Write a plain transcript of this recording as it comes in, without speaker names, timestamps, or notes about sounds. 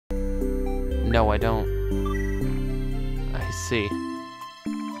No, I don't. I see.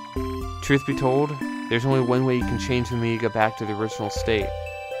 Truth be told, there's only one way you can change the Amiga back to the original state.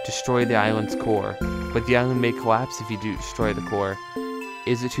 Destroy the island's core. But the island may collapse if you do destroy the core.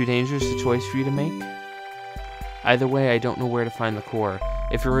 Is it too dangerous a choice for you to make? Either way, I don't know where to find the core.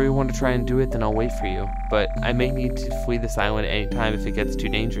 If you really want to try and do it, then I'll wait for you. But I may need to flee this island at any time if it gets too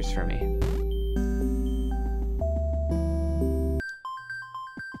dangerous for me.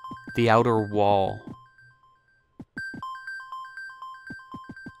 The outer wall.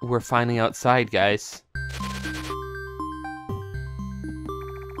 We're finally outside, guys.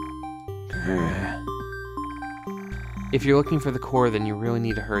 If you're looking for the core, then you really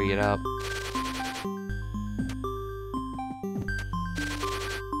need to hurry it up.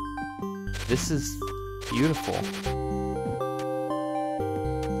 This is beautiful.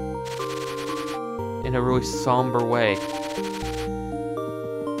 In a really somber way.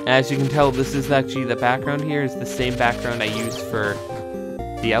 As you can tell, this is actually the background here is the same background I used for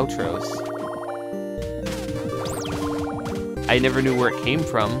the outros. I never knew where it came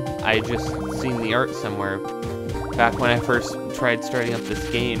from. I had just seen the art somewhere. Back when I first tried starting up this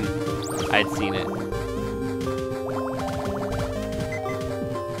game, I'd seen it.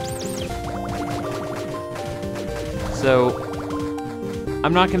 So,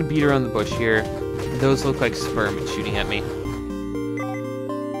 I'm not going to beat around the bush here. Those look like sperm shooting at me.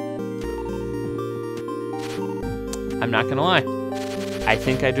 I'm not going to lie. I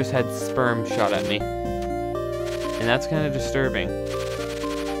think I just had sperm shot at me. And that's kind of disturbing.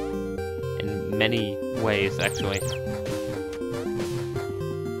 In many ways, actually.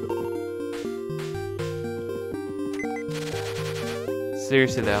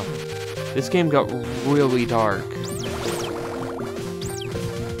 Seriously though, this game got really dark.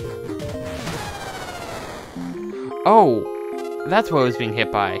 Oh, that's what I was being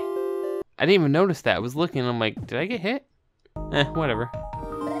hit by. I didn't even notice that. I was looking and I'm like, did I get hit? Whatever.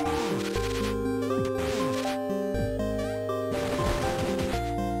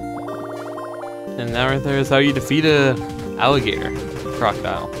 And now right there is how you defeat a alligator,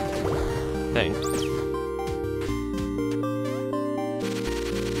 crocodile thing.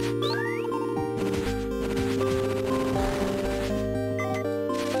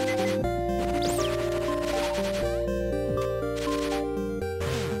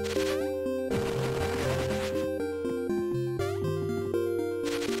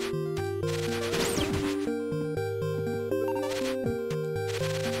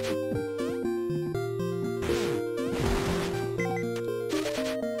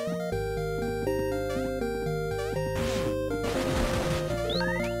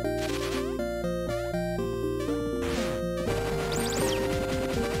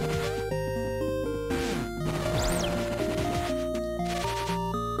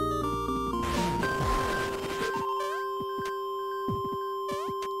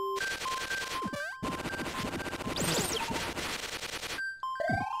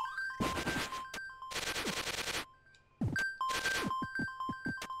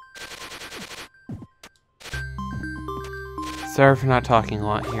 Sorry for not talking a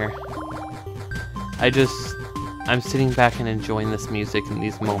lot here. I'm sitting back and enjoying this music in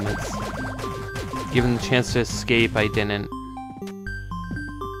these moments. Given the chance to escape, I didn't.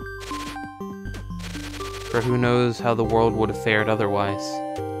 For who knows how the world would have fared otherwise.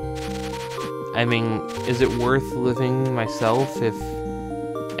 I mean, is it worth living myself if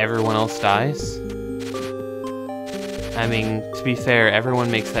everyone else dies? I mean, to be fair,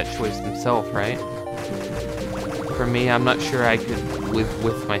 everyone makes that choice themselves, right? For me, I'm not sure I could live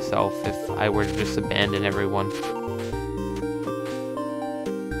with myself if I were to just abandon everyone.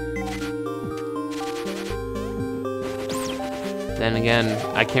 Then again,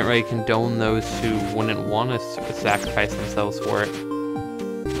 I can't really condone those who wouldn't want to sacrifice themselves for it.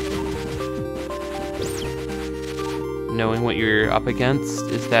 Knowing what you're up against,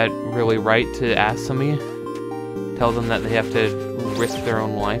 is that really right to ask somebody? Tell them that they have to risk their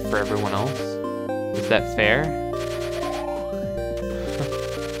own life for everyone else? Is that fair?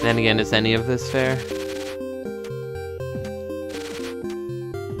 Then again, is any of this fair?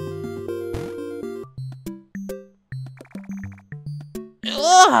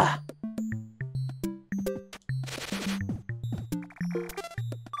 Ugh!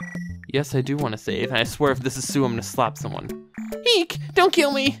 Yes, I do want to save, and I swear if this is Sue, I'm gonna slap someone. Eek! Don't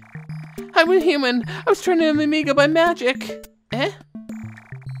kill me! I'm a human! I was turned into an Amiga by magic! Eh?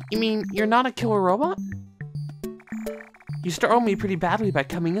 You mean you're not a killer robot? You startled me pretty badly by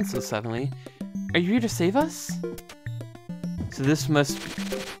coming in so suddenly. Are you here to save us? So this must...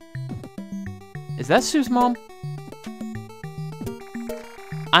 Is that Sue's mom?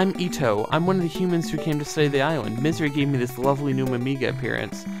 I'm Ito. I'm one of the humans who came to study the island. Misery gave me this lovely new Mimiga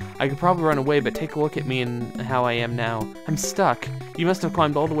appearance. I could probably run away, but take a look at me and how I am now. I'm stuck. You must have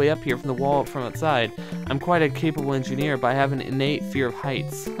climbed all the way up here from the wall from outside. I'm quite a capable engineer, but I have an innate fear of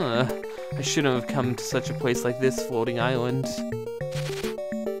heights. I shouldn't have come to such a place like this floating island.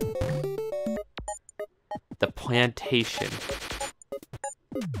 The plantation.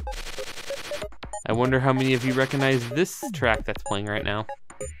 I wonder how many of you recognize this track that's playing right now.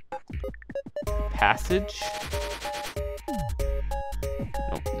 Passage?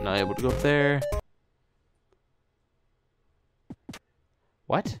 Nope, not able to go up there.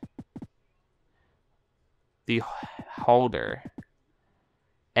 What? The Halder.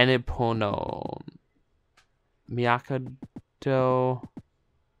 Enipono. Miyakado.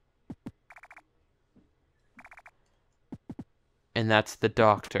 And that's the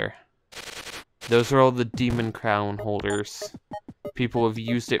doctor. Those are all the demon crown holders. People have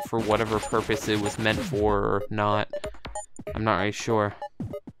used it for whatever purpose it was meant for or not. I'm not really sure.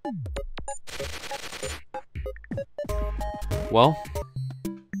 Well,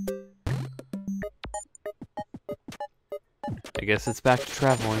 I guess it's back to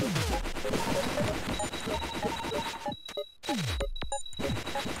traveling.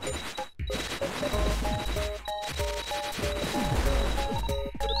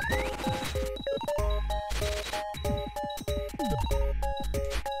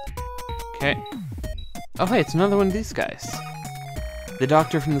 Okay. Oh hey, it's another one of these guys. The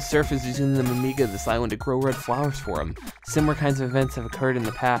doctor from the surface is using the Mimiga of this island to grow red flowers for him. Similar kinds of events have occurred in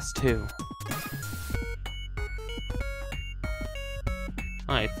the past, too.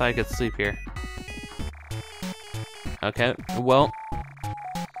 Oh, I thought I could sleep here. Okay, well,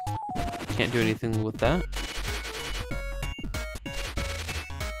 can't do anything with that.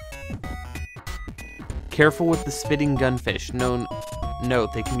 Careful with the spitting gunfish.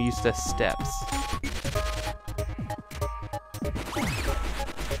 Note, they can be used as steps.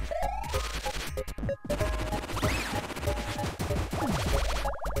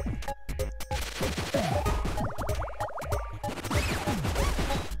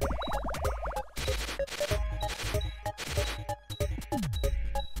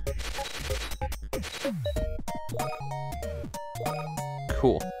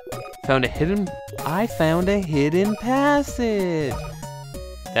 Cool. I found a hidden passage!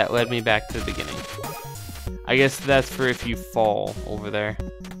 That led me back to the beginning. I guess that's for if you fall over there.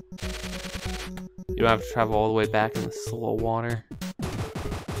 You don't have to travel all the way back in the slow water.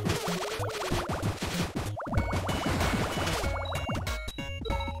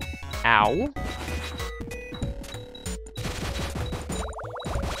 Ow.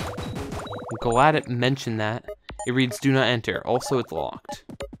 I'm glad it mentioned that. It reads, "Do not enter." Also, it's locked.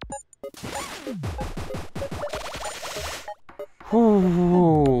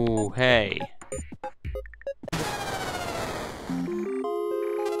 Ooh, hey.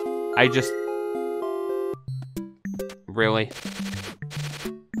 Really?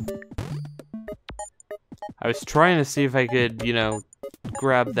 I was trying to see if I could, you know,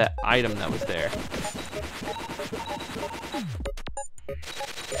 grab that item that was there.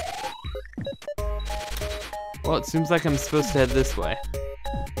 Well, it seems like I'm supposed to head this way.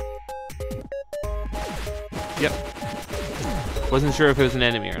 Yep. Wasn't sure if it was an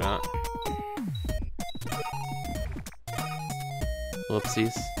enemy or not.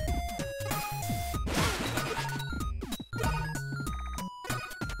 Whoopsies.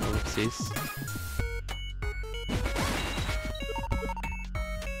 Whoopsies.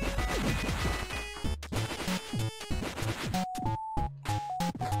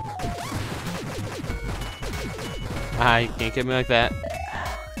 You can't get me like that.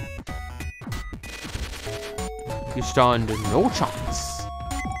 You stand no chance.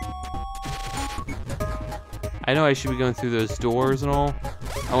 I know I should be going through those doors and all.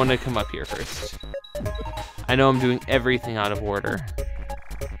 I want to come up here first. I know I'm doing everything out of order.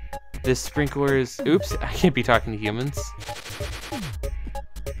 This sprinkler is... Oops, I can't be talking to humans.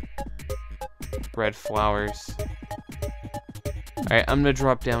 Red flowers. Alright, I'm gonna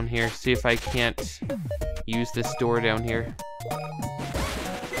drop down here, see if I can't use this door down here.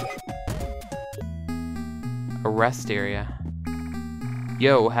 A rest area.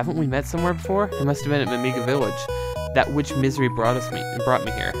 Yo, haven't we met somewhere before? It must have been at Mimiga Village. That witch Misery brought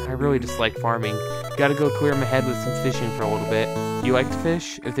me here. I really dislike farming. Gotta go clear my head with some fishing for a little bit. You like to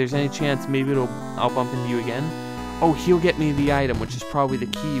fish? If there's any chance, maybe I'll bump into you again. Oh, he'll get me the item, which is probably the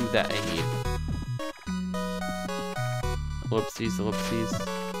key that I need. Ellipses, ellipses,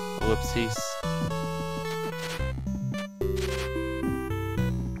 ellipses.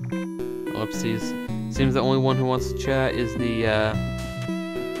 Ellipses. Seems the only one who wants to chat is the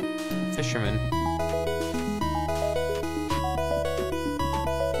Fisherman.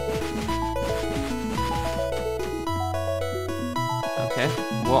 Okay.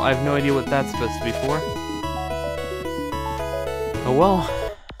 Well, I have no idea what that's supposed to be for. Oh well.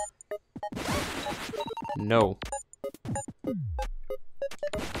 No.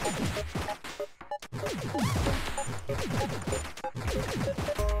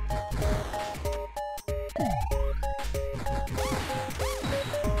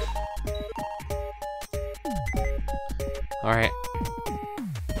 Alright.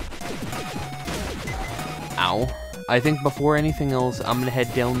 Ow. I think before anything else, I'm gonna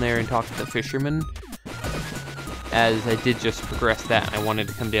head down there and talk to the fisherman, as I did just progress that. I wanted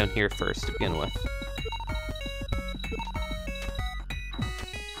to come down here first to begin with.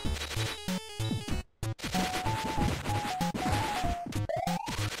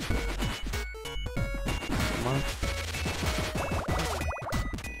 Come on.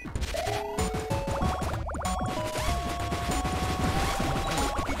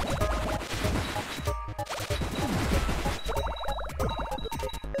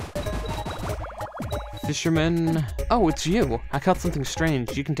 Fisherman. Oh, it's you. I caught something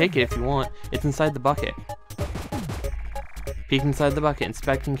strange. You can take it if you want. It's inside the bucket. Peek inside the bucket.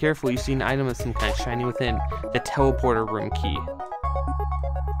 Inspecting carefully, you see an item of some kind shining within. The teleporter room key.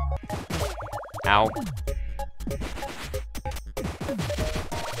 Ow.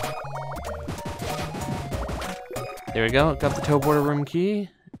 There we go. Got the teleporter room key.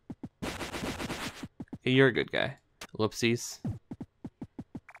 Hey, you're a good guy. Whoopsies.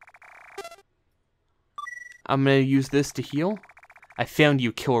 I'm gonna use this to heal. I found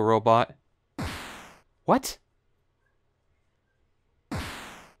you, killer robot. What?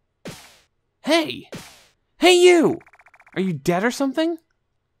 Hey! Hey, you! Are you dead or something?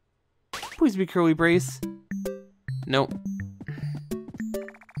 Please be Curly Brace. Nope.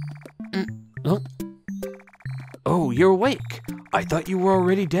 Oh, you're awake. I thought you were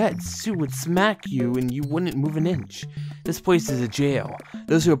already dead. Sue would smack you and you wouldn't move an inch. This place is a jail.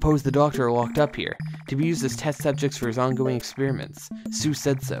 Those who oppose the doctor are locked up here, to be used as test subjects for his ongoing experiments. Sue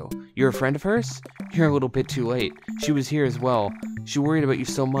said so. You're a friend of hers? You're a little bit too late. She was here as well. She worried about you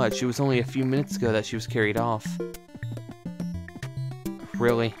so much. It was only a few minutes ago that she was carried off.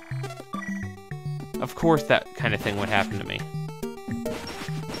 Really? Of course that kind of thing would happen to me.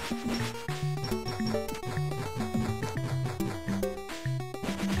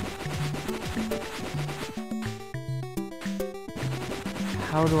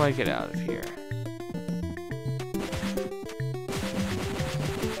 How do I get out of here?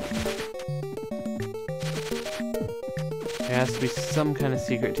 There has to be some kind of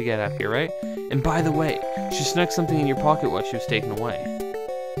secret to get up here, right? And by the way, she snuck something in your pocket while she was taken away.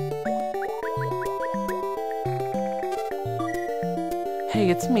 Hey,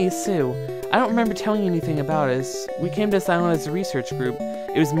 it's me, Sue. I don't remember telling you anything about us. We came to this island as a research group.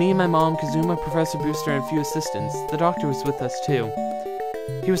 It was me, my mom, Kazuma, Professor Booster, and a few assistants. The doctor was with us, too.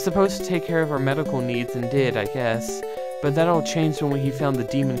 He was supposed to take care of our medical needs and did, I guess, but that all changed when he found the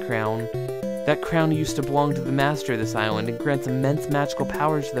demon crown. That crown used to belong to the master of this island and grants immense magical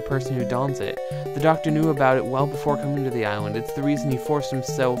powers to the person who dons it. The doctor knew about it well before coming to the island. It's the reason he forced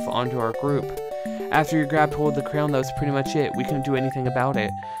himself onto our group. After he grabbed hold of the crown, that was pretty much it. We couldn't do anything about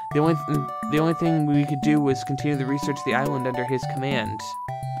it. The only thing we could do was continue the research of the island under his command.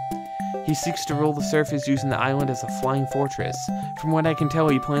 He seeks to rule the surface using the island as a flying fortress. From what I can tell,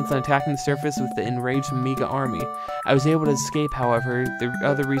 he plans on attacking the surface with the enraged Mamiga army. I was able to escape, however. The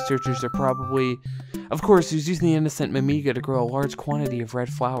other researchers are probably... Of course, he's using the innocent Mamiga to grow a large quantity of red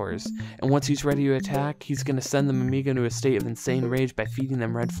flowers. And once he's ready to attack, he's going to send the Mamiga into a state of insane rage by feeding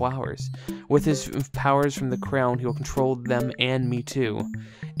them red flowers. With his powers from the crown, he'll control them and me too.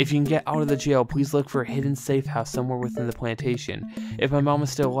 If you can get out of the jail, please look for a hidden safe house somewhere within the plantation. If my mom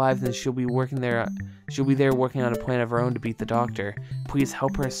is still alive, then she'll be there working on a plan of her own to beat the doctor. Please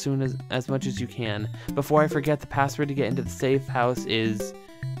help her as much as you can. Before I forget, the password to get into the safe house is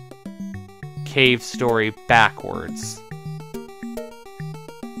cave story backwards.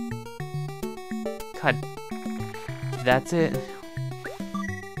 God, that's it.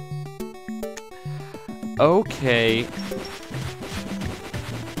 Okay.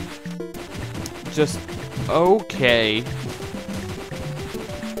 Just okay.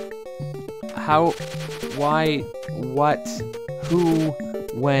 How, why, what, who,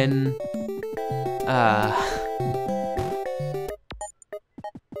 when,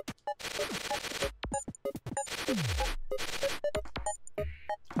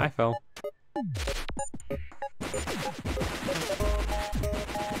 I fell.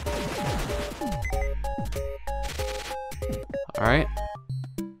 Alright.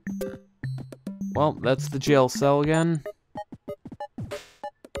 Well, that's the jail cell again.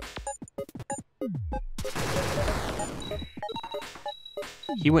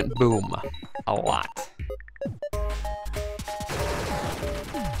 He went boom a lot.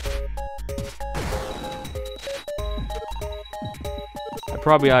 I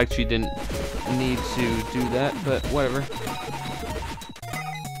probably actually didn't need to do that, but whatever.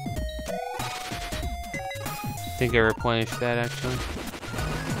 I think I replenished that actually.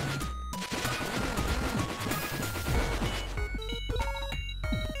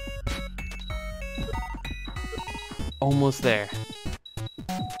 Almost there.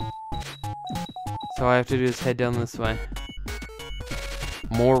 So all I have to do is head down this way.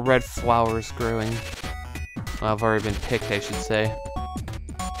 More red flowers growing. Well, I've already been picked, I should say.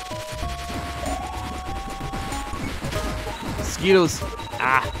 Mosquitoes!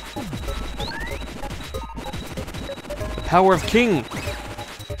 Ah! The power of King!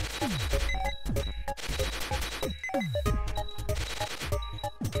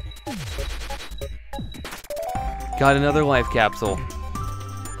 Got another life capsule.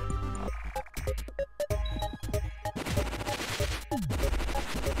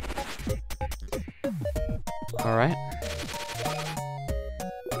 All right.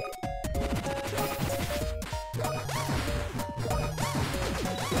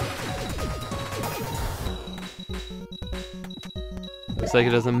 Looks like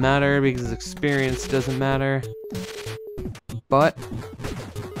it doesn't matter because experience doesn't matter. But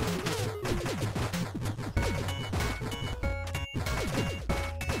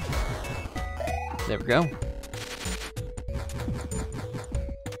there we go.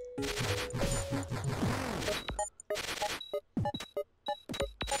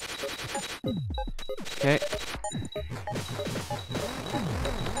 Okay.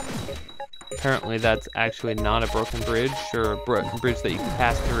 Apparently that's actually not a broken bridge or a broken bridge that you can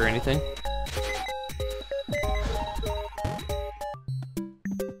pass through or anything.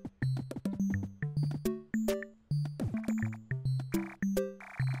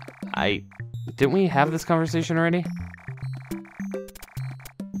 Didn't we have this conversation already?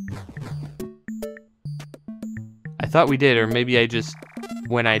 I thought we did, or maybe I just,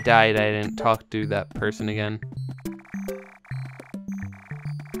 when I died, I didn't talk to that person again.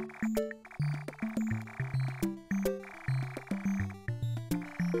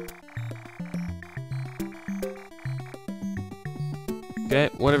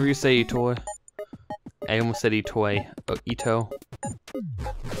 Okay, whatever you say, Itoi. I almost said Itoi. Oh, Ito.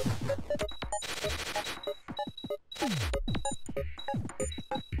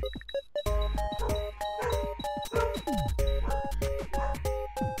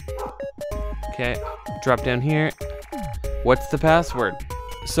 Okay, drop down here. What's the password?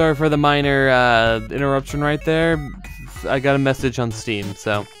 Sorry for the minor interruption right there. I got a message on Steam,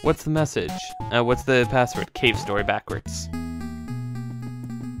 so what's the message? What's the password? Cave story backwards.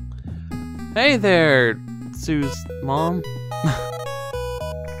 Hey there, Sue's mom.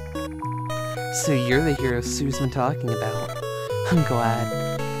 So you're the hero Sue's been talking about. I'm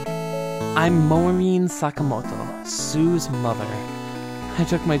glad. I'm Maureen Sakamoto, Sue's mother. I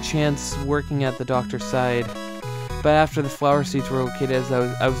took my chance working at the doctor's side, but after the flower seeds were located, as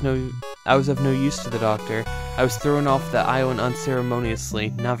I was of no use to the doctor, I was thrown off the island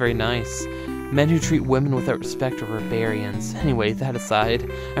unceremoniously. Not very nice. Men who treat women without respect are barbarians. Anyway, that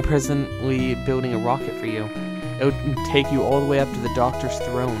aside, I'm presently building a rocket for you. It would take you all the way up to the doctor's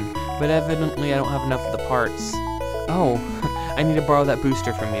throne, but evidently I don't have enough of the parts. Oh, I need to borrow that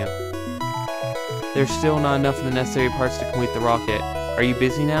booster from you. There's still not enough of the necessary parts to complete the rocket. Are you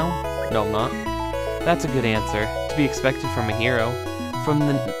busy now? No, I'm not. That's a good answer, to be expected from a hero. From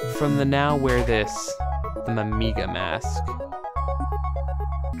the now wear this, the Mamiga mask.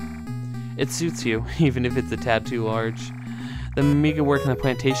 It suits you, even if it's a tad too large. The Mamiga work in the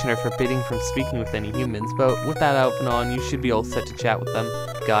plantation are forbidden from speaking with any humans, but with that outfit on, you should be all set to chat with them.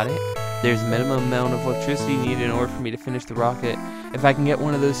 Got it? There's a minimum amount of electricity needed in order for me to finish the rocket. If I can get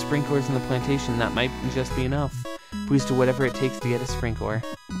one of those sprinklers in the plantation, that might just be enough. Please do whatever it takes to get a sprinkler.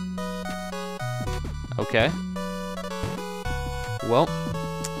 Okay. Well,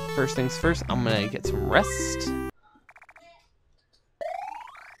 first things first, I'm gonna get some rest.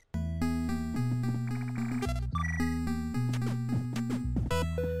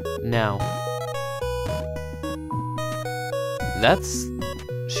 Now,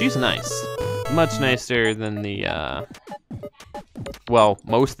 she's nice. Much nicer than the, well,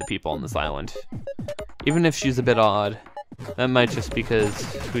 most of the people on this island. Even if she's a bit odd. That might just be because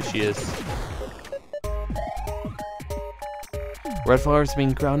who she is. Red flowers are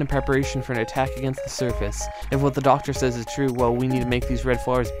being ground in preparation for an attack against the surface. If what the doctor says is true, well, we need to make these red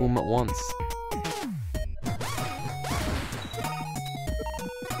flowers bloom at once.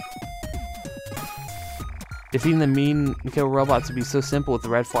 Defeating the mean kill robots would be so simple with the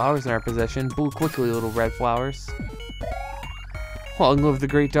red flowers in our possession. Bloom quickly, little red flowers. Long live the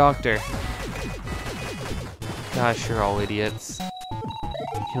great doctor. Gosh, you're all idiots.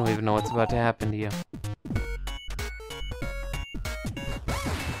 You don't even know what's about to happen to you.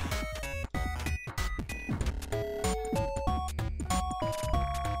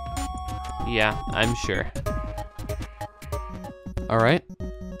 Yeah, I'm sure. Alright.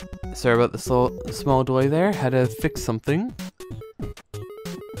 Sorry about the small delay there. Had to fix something.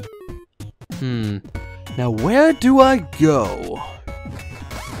 Now where do I go?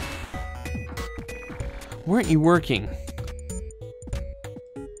 Weren't you working?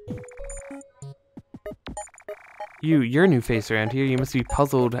 You're a new face around here. You must be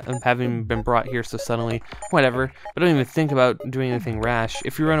puzzled having been brought here so suddenly. Whatever, but don't even think about doing anything rash.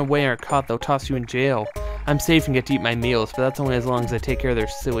 If you run away and are caught, they'll toss you in jail. I'm safe and get to eat my meals, but that's only as long as I take care of their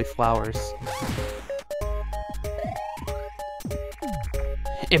silly flowers.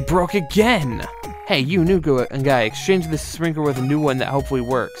 It broke again! Hey, you new guy, exchange this sprinkler with a new one that hopefully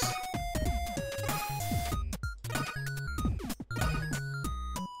works.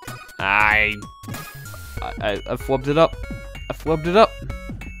 I flubbed it up. I flubbed it up.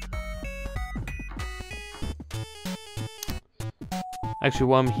 Actually,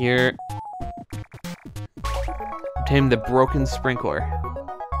 while I'm here, obtain the broken sprinkler.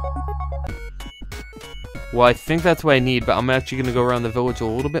 Well, I think that's what I need, but I'm actually going to go around the village a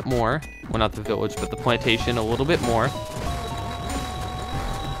little bit more. Well, not the village, but the plantation a little bit more.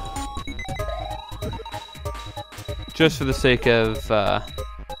 Just for the sake of,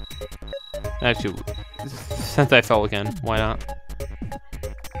 actually, since I fell again, why not?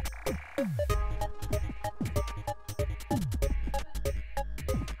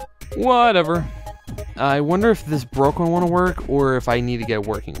 Whatever. I wonder if this broken one will work, or if I need to get a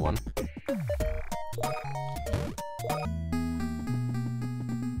working one.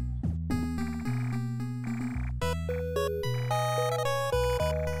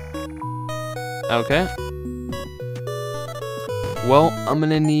 Okay. Well, I'm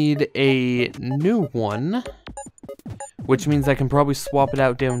gonna need a new one, which means I can probably swap it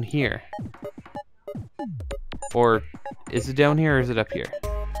out down here. Or, is it down here or is it up here?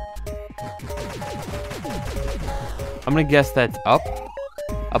 I'm gonna guess that's up.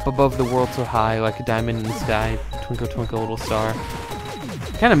 Up above the world so high, like a diamond in the sky. Twinkle, twinkle, little star.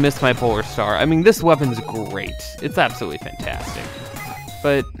 Kinda miss my polar star. I mean, this weapon's great. It's absolutely fantastic.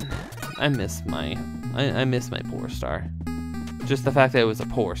 But, I miss my polar star. Just the fact that it was a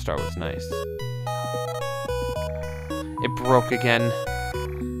polar star was nice. It broke again.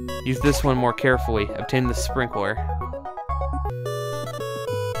 Use this one more carefully. Obtain the sprinkler.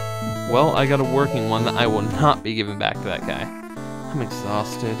 Well, I got a working one that I will not be giving back to that guy. I'm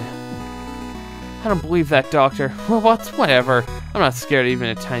exhausted. I don't believe that, Doctor. Robots, whatever. I'm not scared even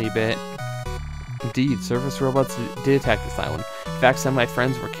a tiny bit. Indeed, surface robots did attack this island. In fact, some of my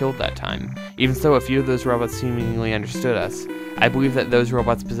friends were killed that time. Even so, a few of those robots seemingly understood us. I believe that those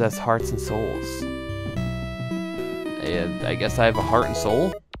robots possess hearts and souls. I guess I have a heart and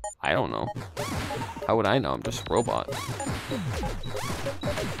soul? I don't know. How would I know? I'm just a robot.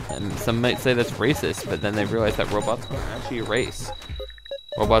 And some might say that's racist, but then they realize that robots aren't actually a race.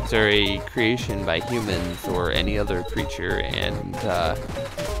 Robots are a creation by humans or any other creature, and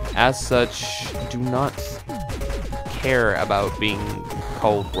as such, do not care about being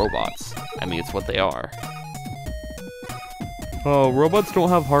called robots. I mean, it's what they are. Oh, robots don't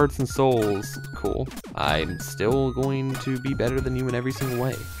have hearts and souls. Cool. I'm still going to be better than you in every single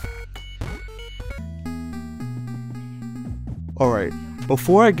way. Alright,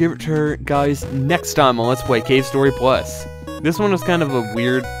 before I give it to her, guys, next time on Let's Play Cave Story Plus. This one was kind of a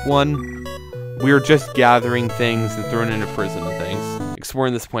weird one. We were just gathering things and throwing into prison and things.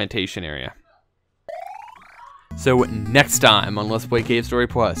 Exploring this plantation area. So, next time on Let's Play Cave Story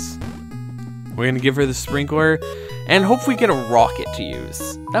Plus, we're gonna give her the sprinkler and hopefully get a rocket to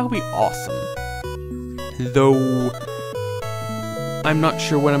use. That would be awesome. Though, I'm not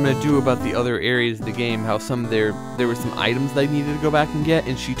sure what I'm going to do about the other areas of the game, how there were some items that I needed to go back and get,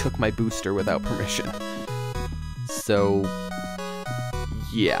 and she took my booster without permission. So,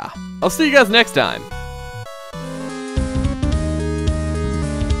 yeah. I'll see you guys next time.